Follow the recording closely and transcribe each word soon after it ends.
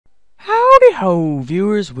Ho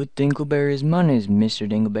viewers with Dingleberries, my name is Mr.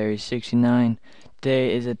 Dingleberry69.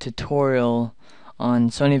 Today is a tutorial on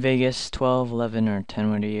Sony Vegas 12, 11, or 10,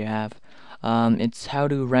 whatever you have. It's how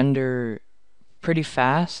to render pretty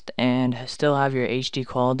fast and still have your HD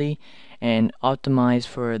quality and optimize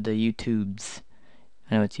for the YouTubes.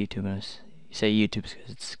 I know it's YouTube, but you say YouTube because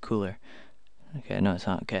it's cooler. Okay, no it's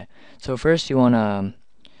not. Okay, so first you want to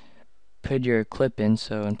put your clip in,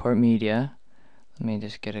 so import media. Let me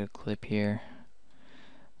just get a clip here.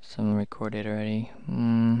 Someone recorded already.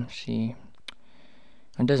 See.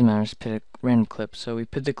 It doesn't matter, just put a random clip. So we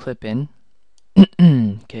put the clip in.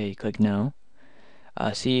 Okay, click no.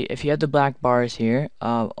 See, if you have the black bars here,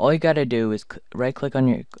 all you gotta do is right click on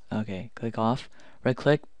your, click off, right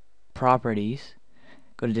click, properties,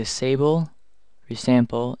 go to disable,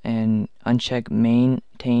 resample, and uncheck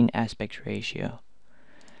maintain aspect ratio.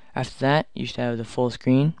 After that, you should have the full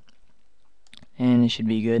screen, and it should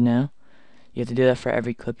be good now. You have to do that for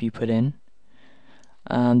every clip you put in.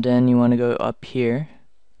 Then you want to go up here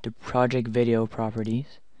to project video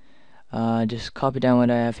properties. Just copy down what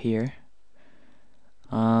I have here.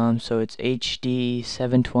 So it's HD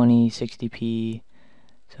 720 60p,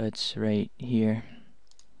 so it's right here.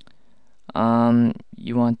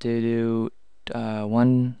 You want to do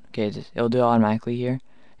it'll do it automatically here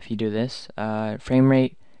if you do this. Frame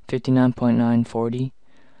rate 59.940.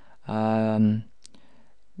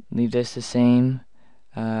 Leave this the same.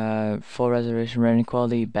 Full resolution rendering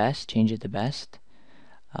quality best, change it to best.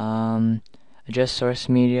 Adjust source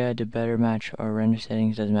media to better match our render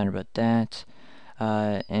settings, doesn't matter about that.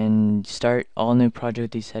 And start all new project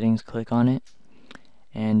with these settings, click on it,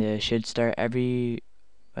 and it should start every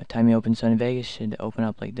time you open Sony Vegas. Should open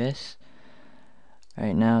up like this.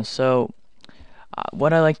 Alright, now so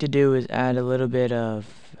what I like to do is add a little bit of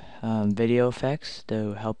video effects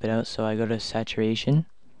to help it out. So I go to saturation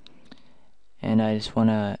and I just want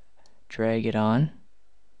to drag it on.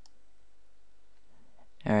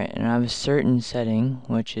 Alright, and I have a certain setting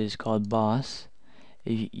which is called boss.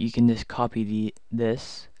 You can just copy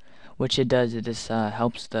this. Which it does, it just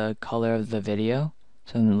helps the color of the video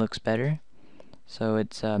so it looks better. So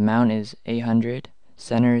its mount is 800,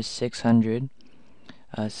 center is 600,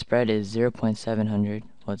 spread is 0.700,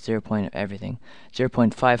 well it's 0. Everything,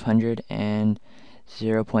 0.500 and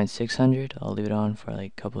 0.600. I'll leave it on for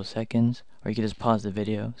like a couple of seconds, or you can just pause the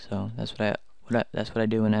video. So that's what I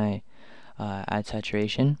do when I add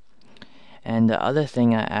saturation. And the other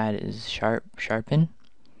thing I add is sharpen.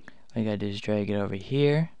 All you gotta do is drag it over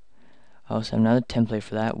here. I also have another template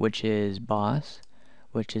for that, which is boss,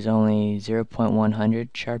 which is only 0.100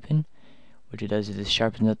 sharpen. What it does is it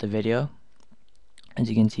sharpens up the video, as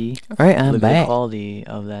you can see. Alright, I'm Look at the back. quality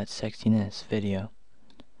of that sexiness video.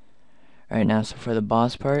 Alright, now so for the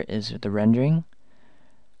boss part is the rendering.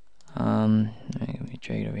 Let me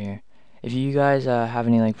drag it over here. If you guys have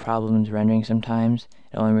any like problems rendering sometimes,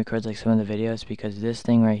 it only records like some of the videos because this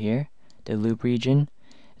thing right here, the loop region,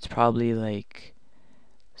 it's probably like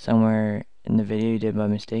somewhere in the video you did by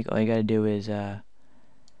mistake. All you gotta do is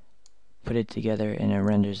put it together and it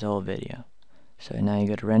renders the whole video. So now you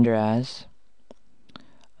go to render as.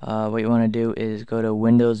 What you want to do is go to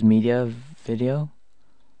Windows Media Video,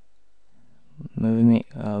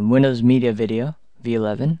 Windows Media Video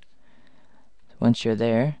V11. Once you're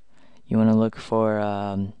there, you want to look for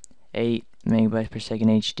 8 megabytes per second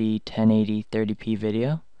HD 1080 30p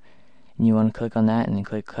video, and you want to click on that and then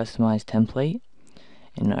click Customize Template.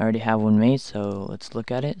 And I already have one made, so let's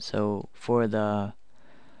look at it. So for the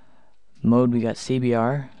mode, we got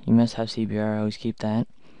CBR. You must have CBR. I always keep that.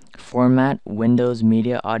 Format Windows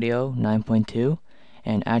Media Audio 9.2,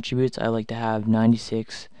 and attributes I like to have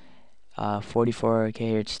 96 44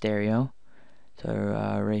 kHz stereo. So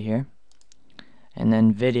right here. And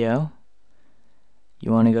then video,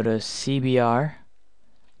 you want to go to CBR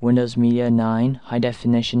Windows Media 9 high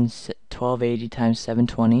definition 1280 x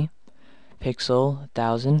 720 pixel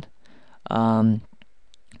 1000.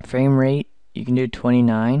 Frame rate you can do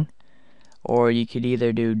 29, or you could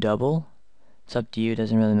either do double. It's up to you, it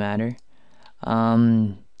doesn't really matter.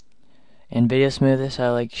 And video smoothness I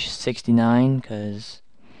like 69 because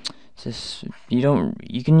just you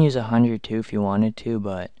can use 100 too if you wanted to,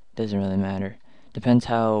 but it doesn't really matter. Depends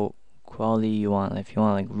how quality you want. If you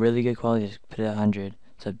want like really good quality, just put it at 100.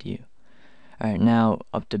 It's up to you. Alright, now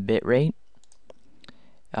up to bitrate.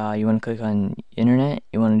 You want to click on internet.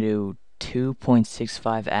 You want to do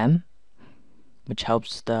 2.65 M, which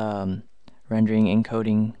helps the rendering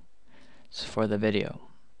encoding for the video,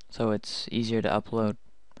 so it's easier to upload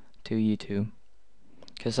to YouTube.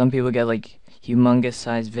 Because some people get like humongous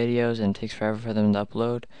sized videos and it takes forever for them to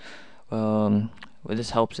upload. Well,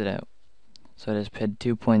 this helps it out. So it is PID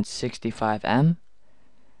 2.65M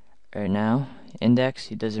right now.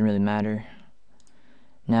 Index, it doesn't really matter.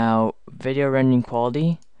 Now, video rendering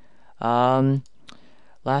quality.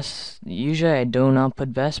 Usually I do not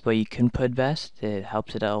put best, but you can put best. It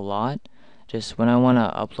helps it out a lot. Just when I want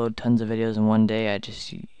to upload tons of videos in one day, I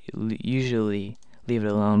just usually leave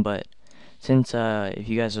it alone. But since if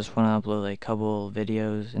you guys just want to upload like a couple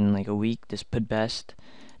videos in like a week, just put best.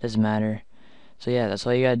 Doesn't matter. So yeah, that's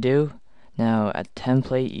all you gotta do. Now at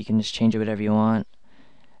template, you can just change it whatever you want,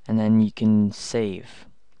 and then you can save.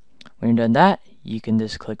 When you're done that, you can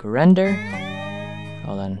just click render.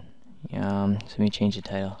 Hold on. Let me change the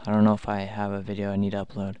title. I don't know if I have a video I need to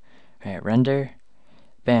upload. Alright, render.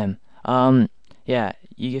 Bam. Yeah,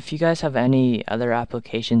 if you guys have any other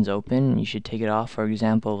applications open, you should take it off. For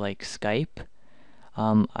example, like Skype.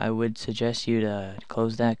 I would suggest you to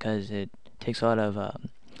close that because it takes a lot of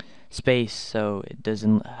space, so it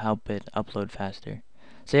doesn't help it upload faster.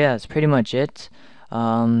 So yeah, that's pretty much it.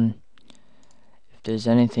 If there's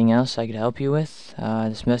anything else I could help you with,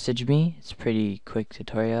 just message me. It's a pretty quick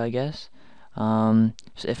tutorial, I guess. So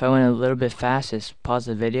if I went a little bit fast, just pause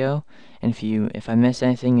the video, and if I miss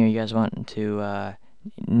anything or you guys want to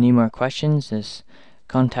need more questions, just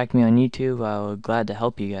contact me on YouTube. I'll be glad to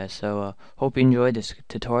help you guys. So hope you enjoyed this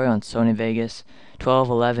tutorial on Sony Vegas 12,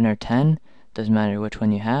 11, or 10. Doesn't matter which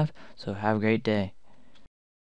one you have. So have a great day.